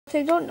but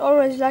I don't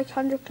always like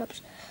 100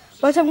 clubs.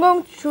 But I'm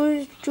going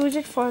to choose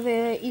it for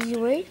the easy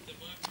way.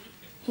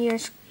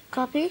 Here's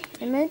copy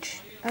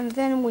image, and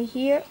then we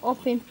here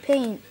open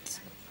paint.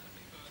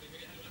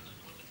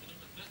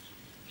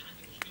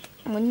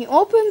 When you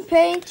open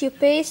paint, you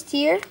paste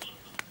here,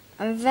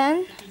 and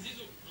then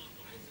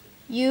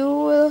you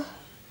will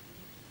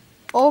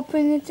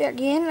open it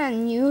again, a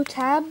new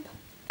tab,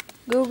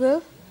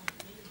 Google,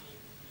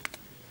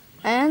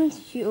 and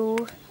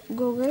you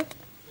Google,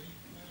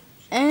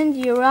 and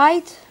you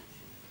write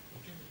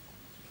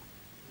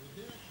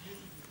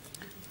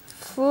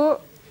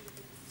football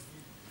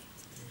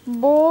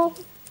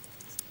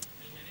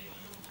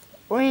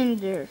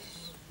renders.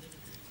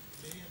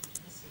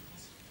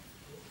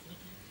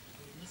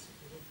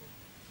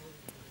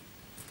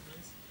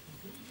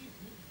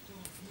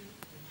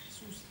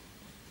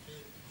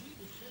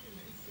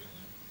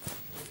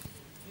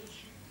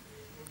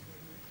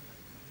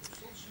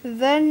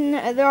 Then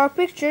there are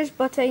pictures,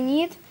 but I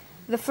need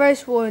the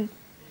first one.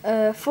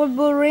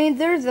 Football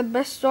render, the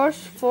best source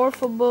for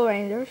football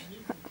renders.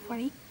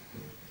 Funny.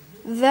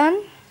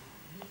 Then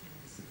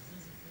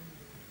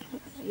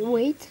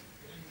wait,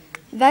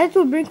 that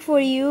will bring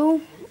for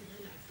you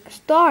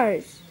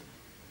stars,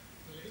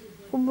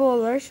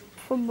 football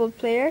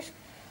players.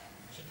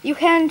 You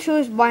can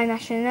choose by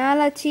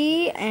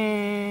nationality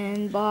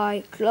and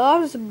by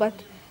clubs,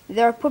 but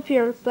they are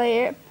popular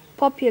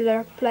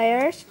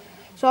players.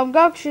 So I'm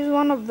going to choose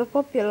one of the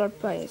popular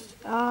players.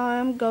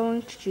 I'm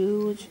going to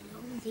choose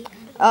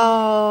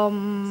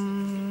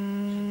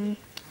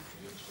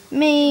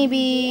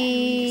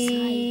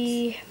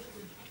maybe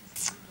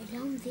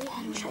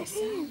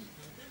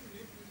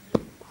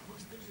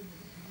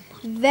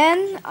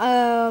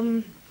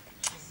then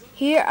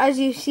here, as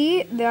you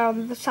see, they're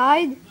on the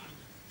side.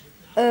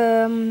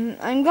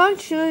 I'm going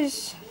to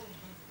choose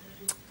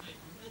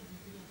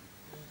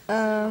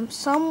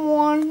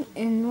someone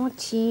in what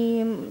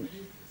team?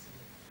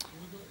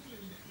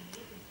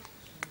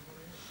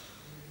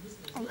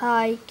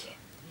 Like,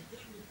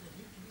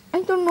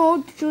 I don't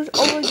know to choose.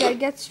 Always I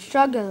get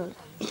struggled.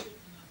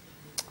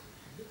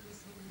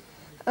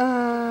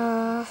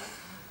 I'm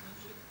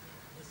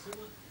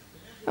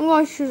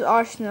going to choose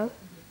Arsenal.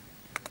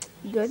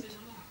 Good.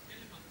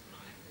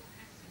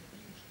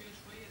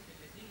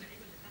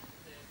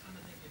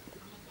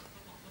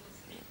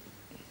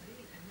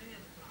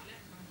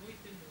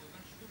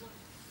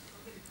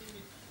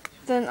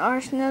 Then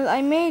Arsenal.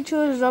 I may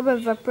choose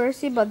Robert Van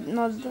Persie, but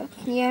not that.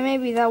 Yeah,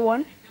 maybe that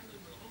one.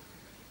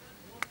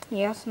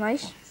 Yes,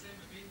 nice.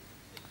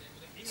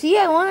 See,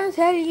 I want to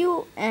tell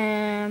you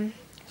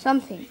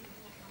something.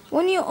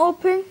 When you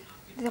open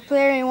the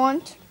player you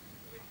want,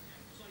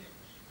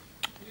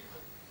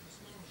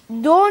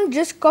 don't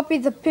just copy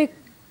the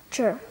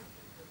picture,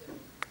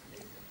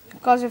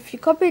 because if you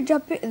copy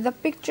the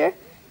picture,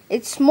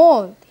 it's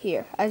small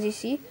here, as you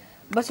see.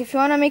 But if you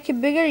want to make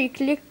it bigger, you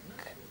click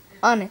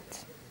on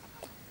it.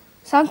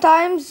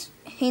 Sometimes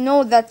he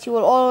knows that you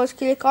will always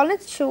click on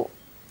it, so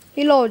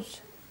he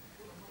loads.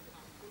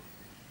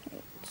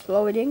 It's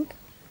loading.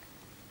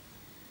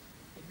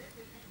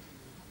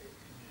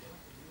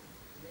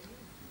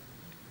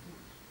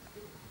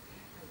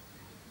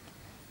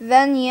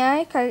 Then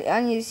yeah,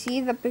 and you see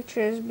the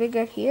picture is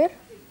bigger here.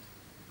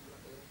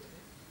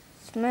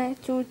 It's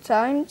 2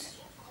 times.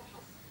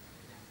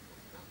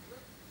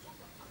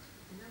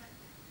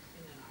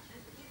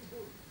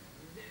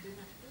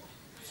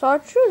 So I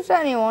choose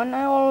anyone.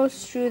 I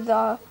always choose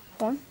the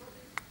one.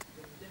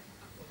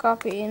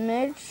 Copy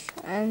image,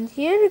 and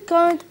here it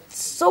comes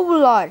so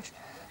large.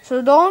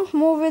 So don't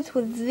move it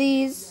with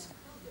these.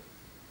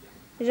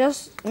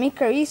 Just make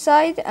a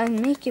resize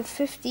and make it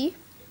 50.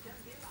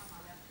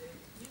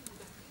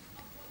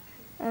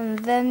 And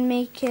then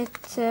make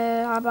it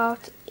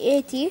about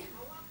 80,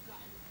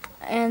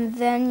 and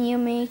then you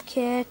make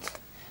it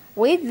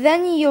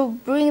then you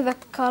bring the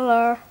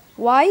color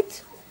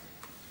white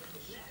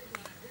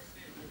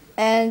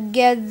and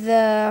get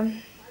the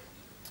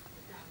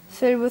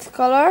fill with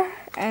color,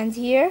 and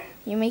here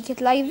you make it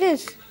like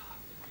this.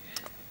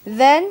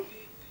 Then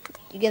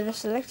you get the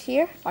select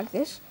here like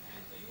this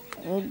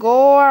and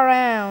go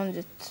around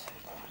it.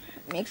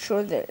 Make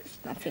sure there's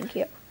nothing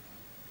here.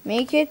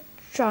 Make it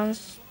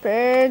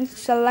transparent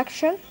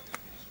selection,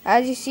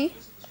 as you see,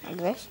 like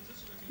this.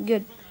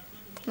 Good,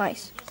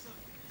 nice.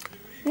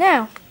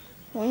 Now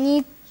we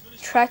need to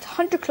try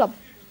 100 club.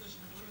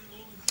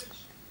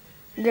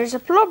 There's a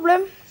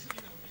problem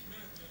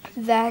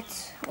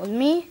that with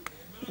me,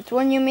 that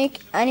when you make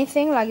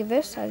anything like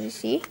this, as you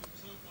see,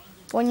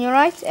 when you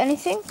write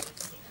anything,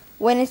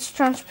 when it's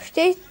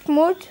transportation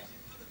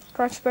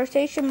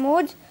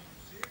mode,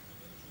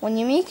 when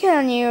you make it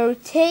and you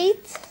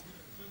rotate,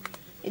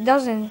 it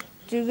doesn't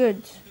do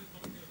good.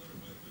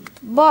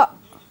 But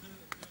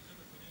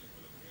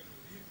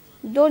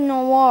don't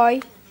know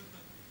why,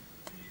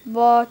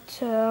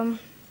 but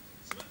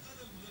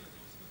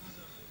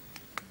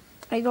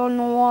I don't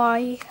know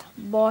why,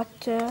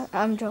 but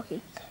I'm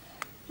joking.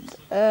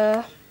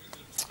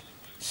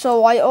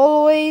 So I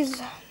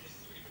always,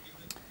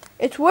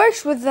 It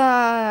works with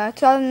the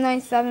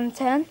 2009,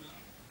 2010,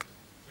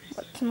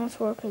 but it's not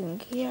working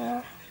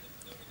here.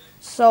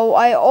 So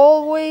I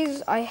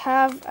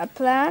have a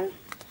plan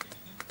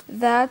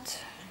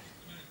that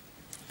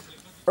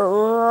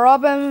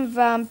Robin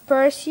Van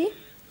Persie,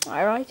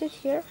 I write it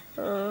here,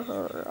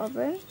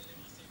 Robin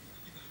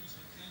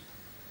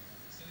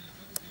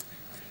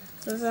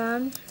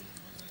Van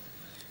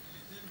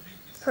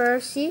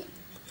Persie,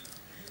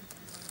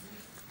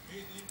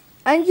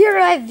 and you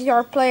write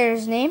your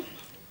player's name.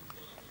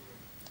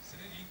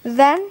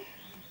 Then,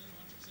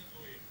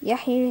 yeah,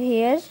 here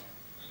he is.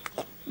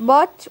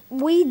 But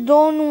we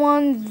don't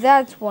want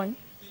that one.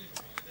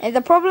 And the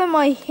problem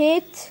I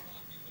hate,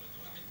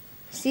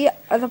 there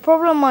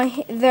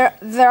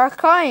are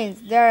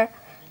kinds. There are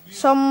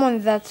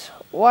someone that's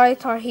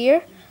white are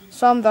here,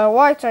 some that are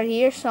white are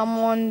here,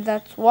 someone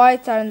that's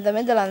white are in the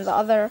middle, and the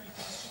other.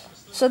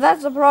 So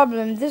that's the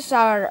problem. These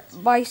are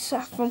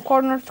from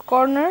corner to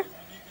corner.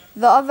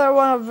 The other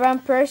one of Van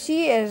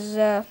Persie is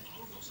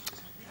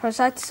from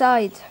side to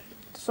side.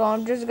 So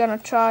I'm just gonna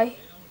try.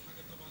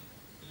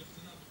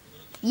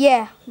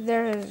 Yeah,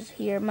 there is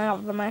here, man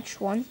of the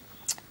match one.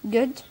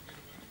 Good.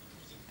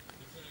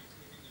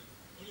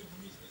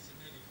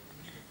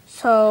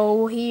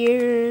 So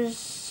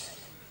here's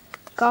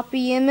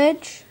copy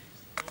image,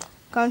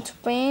 come to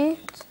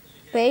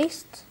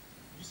paste,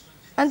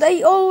 and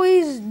I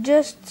always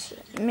just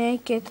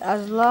make it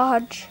as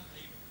large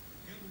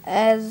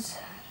as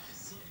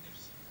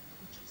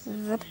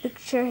the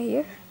picture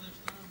here.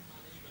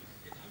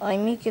 I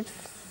make it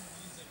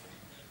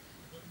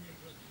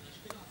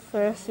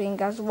first thing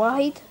as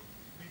wide,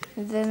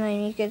 then I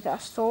make it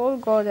as tall,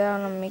 go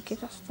down and make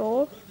it as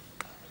tall.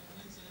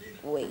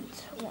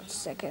 Wait 1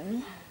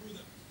 second.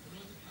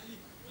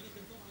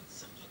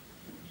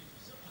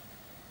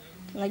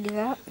 Like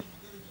that.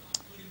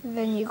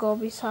 Then you go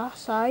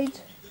beside.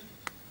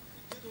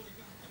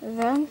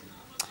 Then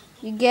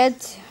you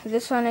get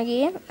this one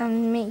again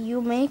and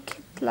you make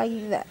it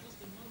like that.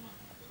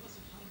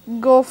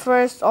 Go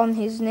first on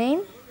his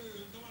name.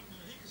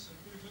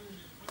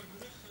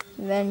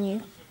 Then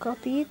you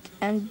copy it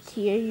and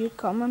here you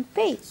come and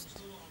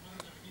paste.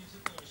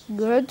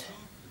 Good.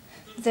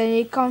 Then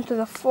you come to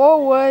the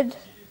forward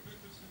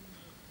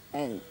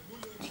and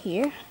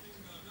here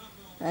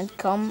and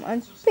come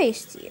and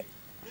paste here.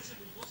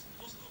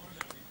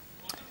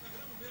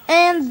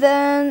 And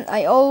then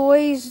I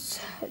always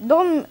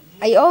don't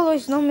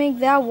make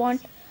that one.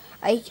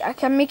 I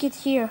can make it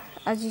here,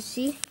 as you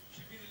see.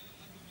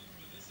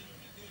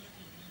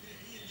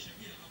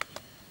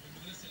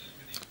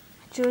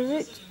 Choose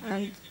it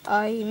and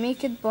I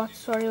make it, but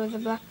sorry, with the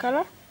black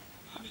color,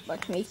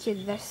 but make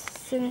it the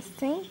thinnest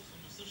thing.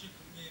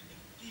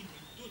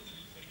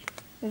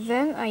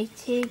 Then I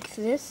take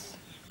this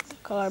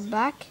color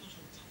back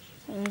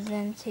and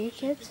then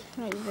take it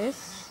like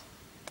this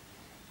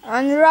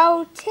and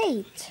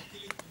rotate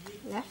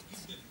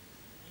left,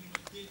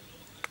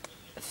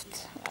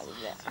 like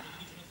that.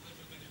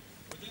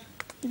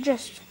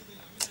 Just,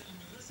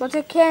 but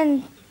I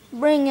can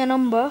bring a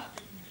number,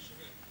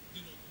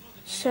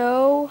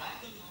 so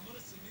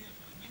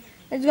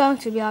it's going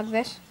to be like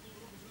this.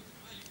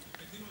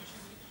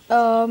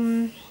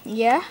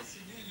 Yeah.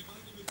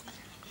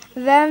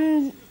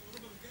 Then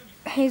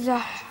here's a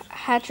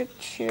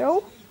hat-trick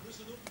show.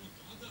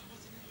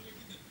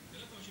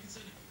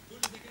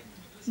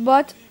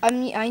 But I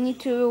need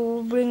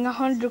to bring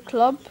 100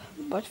 club,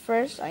 but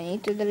first I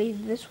need to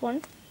delete this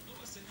one.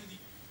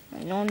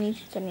 I don't need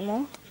it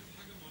anymore.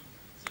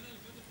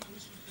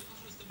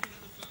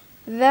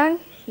 Then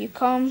you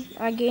come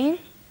again,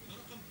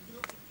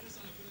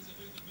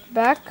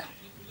 back.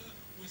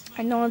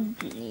 I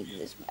don't need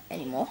this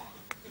anymore.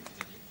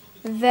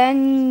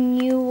 Then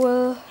you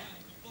will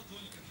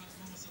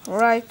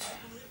write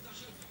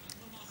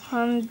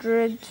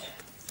 100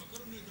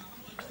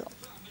 club.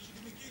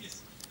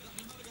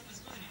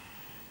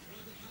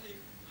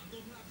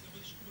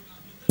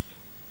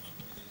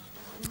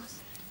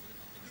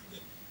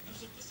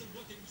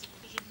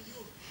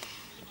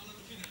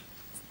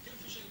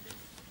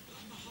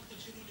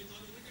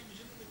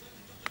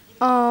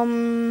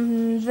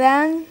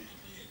 Then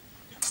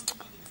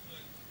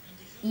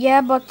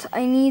yeah, but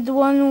I need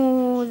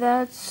one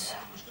that's,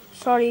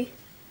 sorry,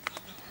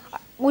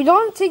 we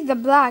don't take the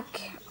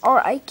black,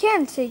 or I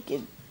can take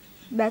it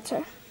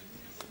better.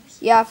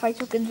 Yeah, if I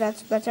took it,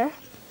 that's better.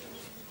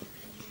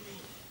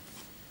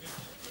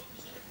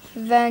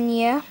 Then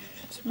yeah,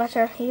 it's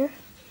better here.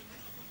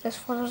 This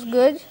photo's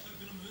good.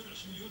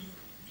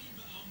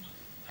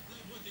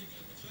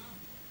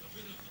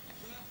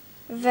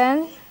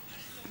 Then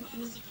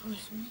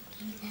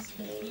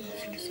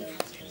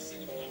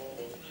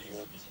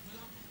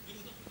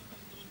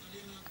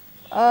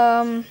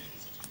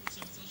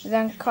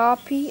then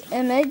copy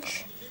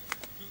image,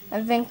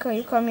 and then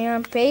you come here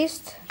and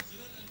paste.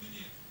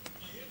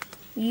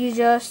 You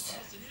just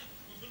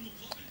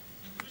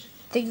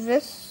take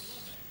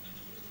this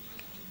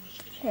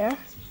here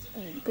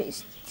and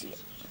paste here.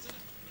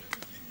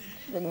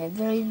 Then you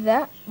delete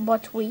that,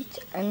 but wait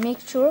and make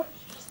sure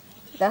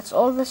That's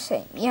all the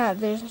same. Yeah,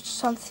 there's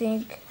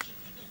something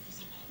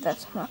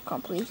that's not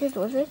completed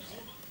with it.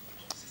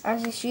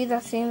 As you see,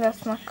 that thing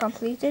that's not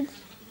completed,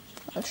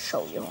 I'll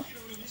show you.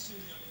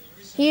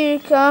 Here you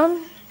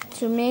come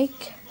to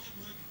make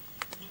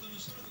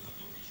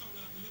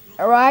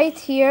right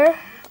here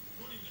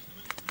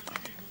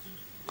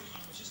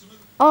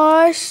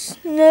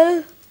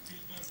Arsenal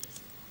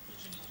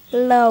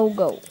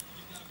logo.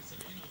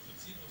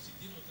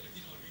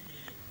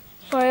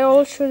 So I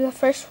will show the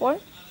first one.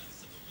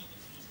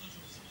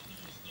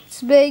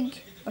 It's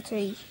big, but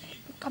I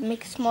can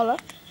make it smaller.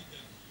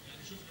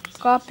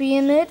 Copy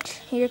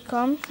image, here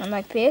come, and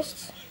I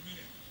paste.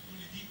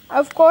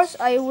 Of course,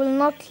 I will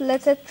not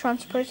let it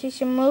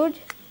transportation mode.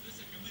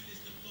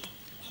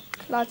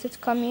 Let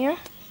it come here,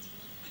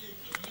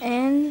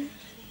 and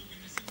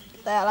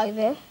like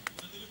that.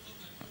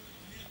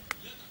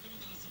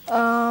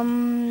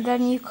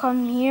 Then you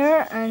come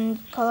here and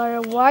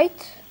color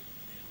white.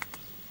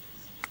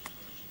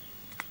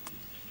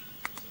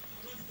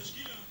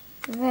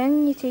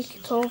 Then you take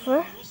it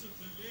over.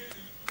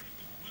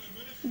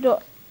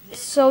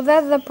 So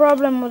that's the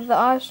problem with the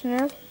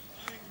Arsenal.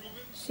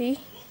 See?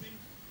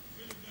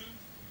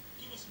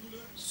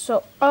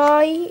 So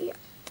I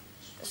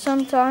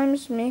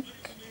sometimes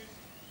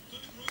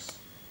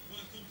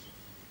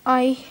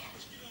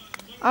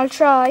I'll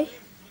try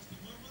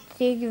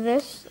take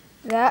this,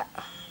 that,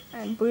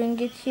 and bring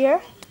it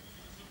here,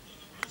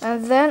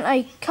 and then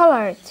I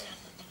color it.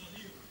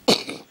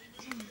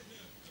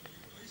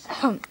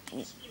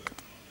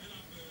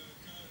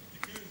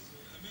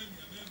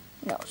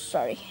 No,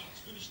 sorry.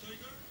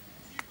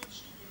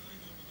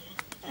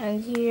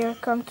 And here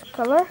come to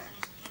color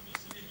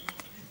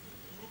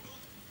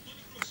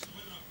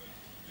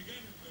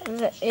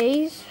the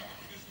A's.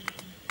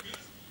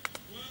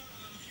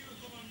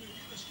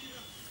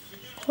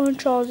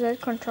 Control Z,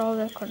 Control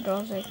Z,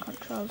 Control Z,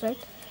 Control Z.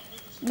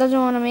 Doesn't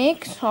want to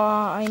make, so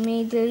I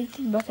may delete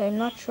it, but I'm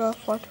not sure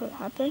what will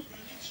happen.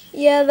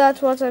 Yeah,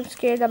 that's what I'm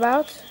scared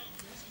about.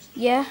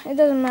 Yeah, it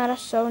doesn't matter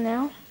so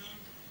now.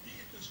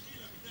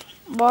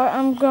 But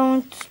I'm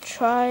going to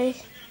try.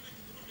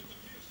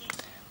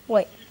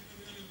 Wait.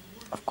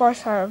 Of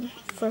course, our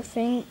first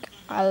thing,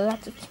 I'll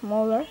let it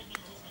smaller.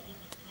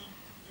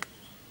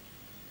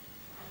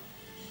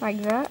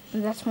 Like that.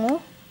 That's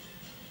more.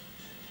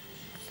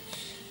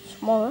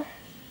 Smaller.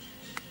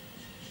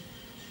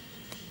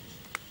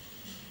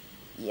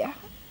 Yeah,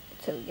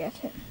 to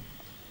get it.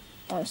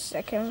 1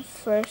 second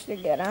first to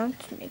get out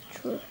to make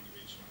sure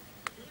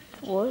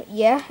it will.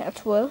 Yeah,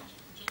 it will.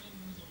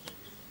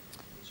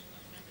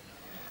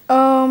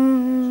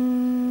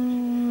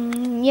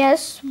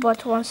 Yes,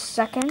 but 1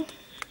 second,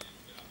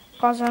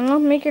 because I'm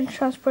not making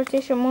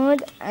transportation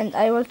mode, and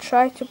I will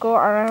try to go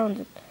around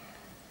it.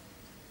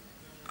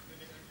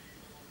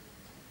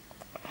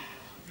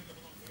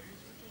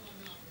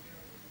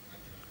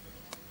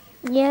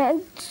 Yeah,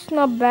 it's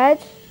not bad.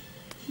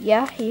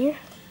 Yeah, here.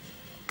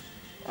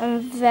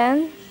 And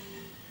then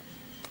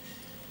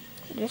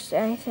just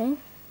anything.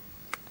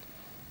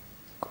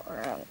 Go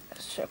around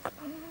the circle.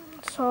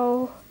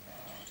 So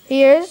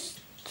here's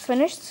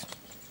finished.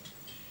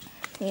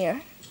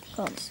 Here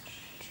comes.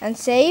 And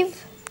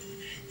save.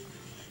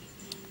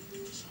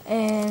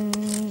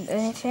 And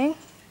anything.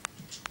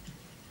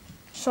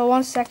 So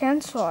 1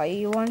 second, so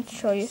I want to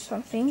show you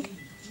something.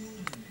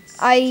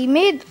 I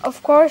made,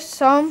 of course,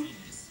 some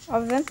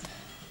of them,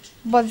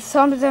 but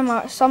some of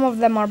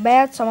them are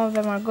bad, some of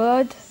them are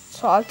good.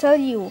 So I'll tell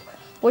you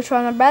which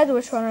one are bad,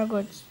 which one are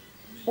good,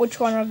 which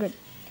one are good.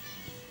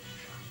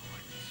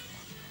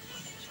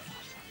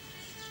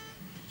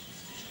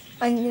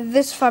 And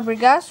this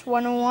Fabregas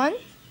 101,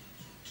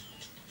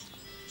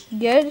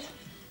 good.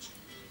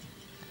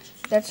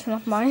 That's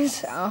not mine.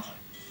 Oh,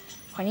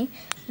 funny.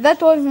 That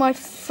was my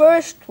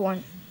first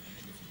one.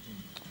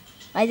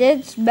 I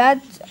did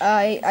bad.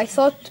 I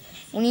thought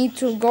we need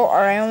to go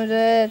around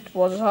it. It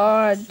was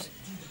hard.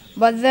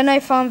 But then I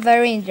found the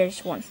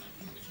Rangers one.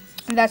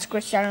 That's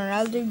Cristiano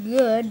Ronaldo.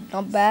 Good.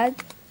 Not bad.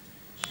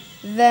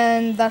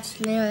 Then that's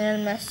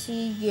Lionel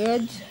Messi.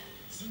 Good.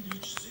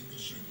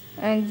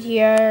 And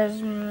here's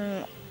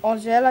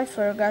Ozil. I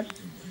forgot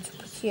to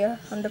put here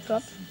on the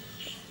top.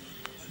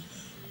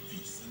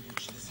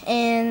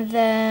 And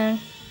then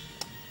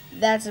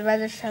that's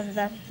better shot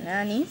that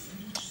Nani.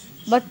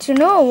 But to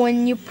know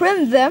when you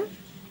print them,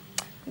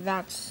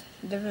 that's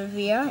the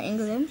Vivia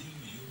England.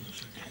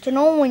 To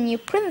know when you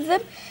print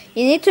them,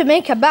 you need to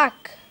make a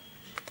back.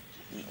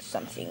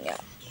 Something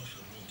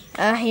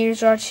else.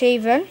 Here's our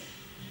shaven.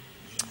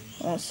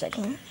 1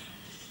 second.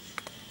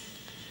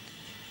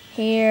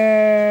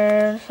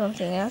 Here,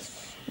 something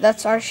else.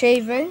 That's our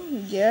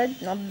shaven.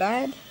 Good, not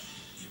bad.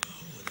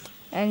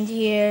 And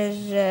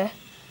here's the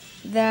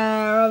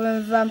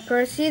Robin Van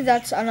Persie.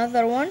 That's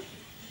another one.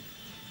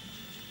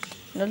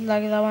 Not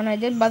like the one I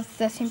did, but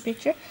the same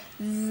picture.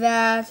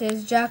 That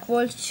is Jack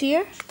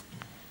Wilshere.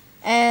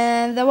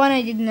 And the one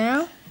I did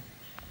now,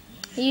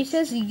 he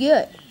says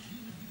good.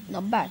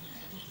 Not bad.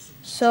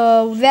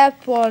 So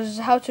that was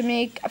how to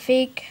make a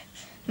fake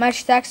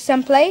match tax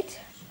template.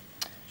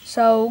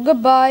 So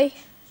goodbye.